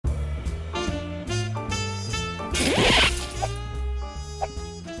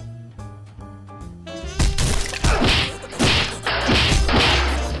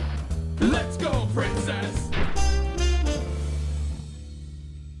Let's go, princess!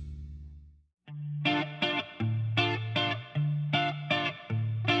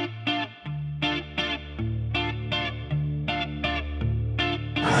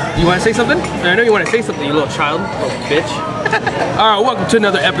 You want to say something? I know you want to say something, you little child, little bitch. Alright, welcome to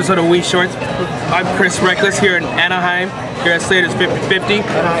another episode of We Shorts. I'm Chris Wreckless here in Anaheim, here at Slater's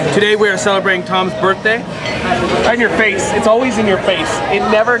 50/50. Today we are celebrating Tom's birthday. Right in your face. It's always in your face. It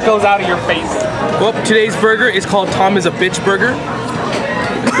never goes out of your face. Well, today's burger is called Tom is a Bitch Burger.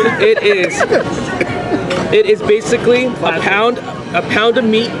 It is basically a pound of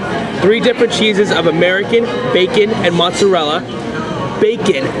meat, 3 different cheeses of American, bacon, and mozzarella.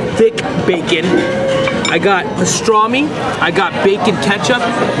 Bacon, thick bacon. I got pastrami, I got bacon ketchup,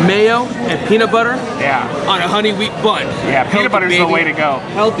 mayo, and peanut butter. Yeah. On a honey wheat bun. Yeah, peanut butter is the way to go.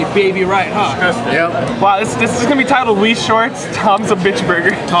 Healthy baby, right, huh? Yep. Wow, this is gonna be titled We Shorts, Tom's a Bitch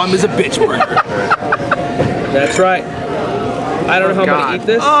Burger. Tom is a bitch burger. That's right. I don't know how I'm gonna eat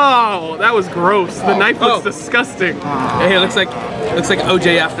this. Oh, that was gross. The knife looks disgusting. Hey, it looks like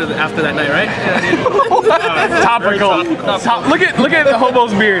OJ after that night, right? Topical. Look at the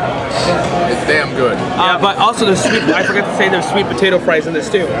hobo's beard. It's damn good. But also there's I forgot to say there's sweet potato fries in this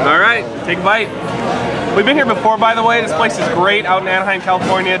too. All right, take a bite. We've been here before, by the way. This place is great out in Anaheim,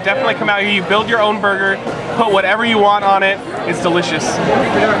 California. Definitely come out here. You build your own burger, put whatever you want on it. It's delicious.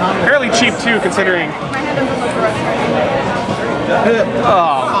 Fairly cheap too, considering.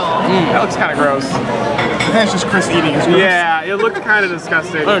 That looks kind of gross. That's just Chris eating. It's gross. Yeah, it looked kind of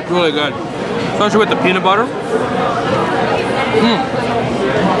disgusting. It's really good, especially with the peanut butter.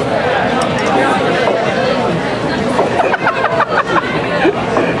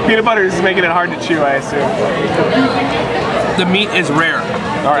 Peanut butter is making it hard to chew, I assume. The meat is rare.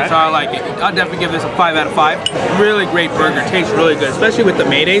 All right. So I like it. I'll definitely give this a 5 out of 5. Really great burger. Tastes really good, especially with the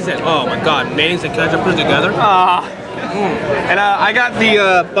mayonnaise. And oh my god, mayonnaise and ketchup put together. And I got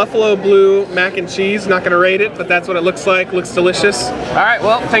the Buffalo Blue mac and cheese. Not gonna rate it, but that's what it looks like. Looks delicious. All right,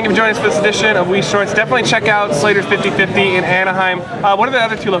 well, thank you for joining us for this edition of We Shorts. Definitely check out Slater's 50/50 in Anaheim. What are the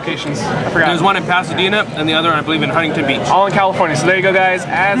other 2 locations? I forgot. There's one in Pasadena and the other, I believe, in Huntington Beach. All in California. So there you go, guys.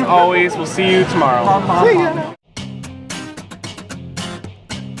 As always, we'll see you tomorrow. See ya.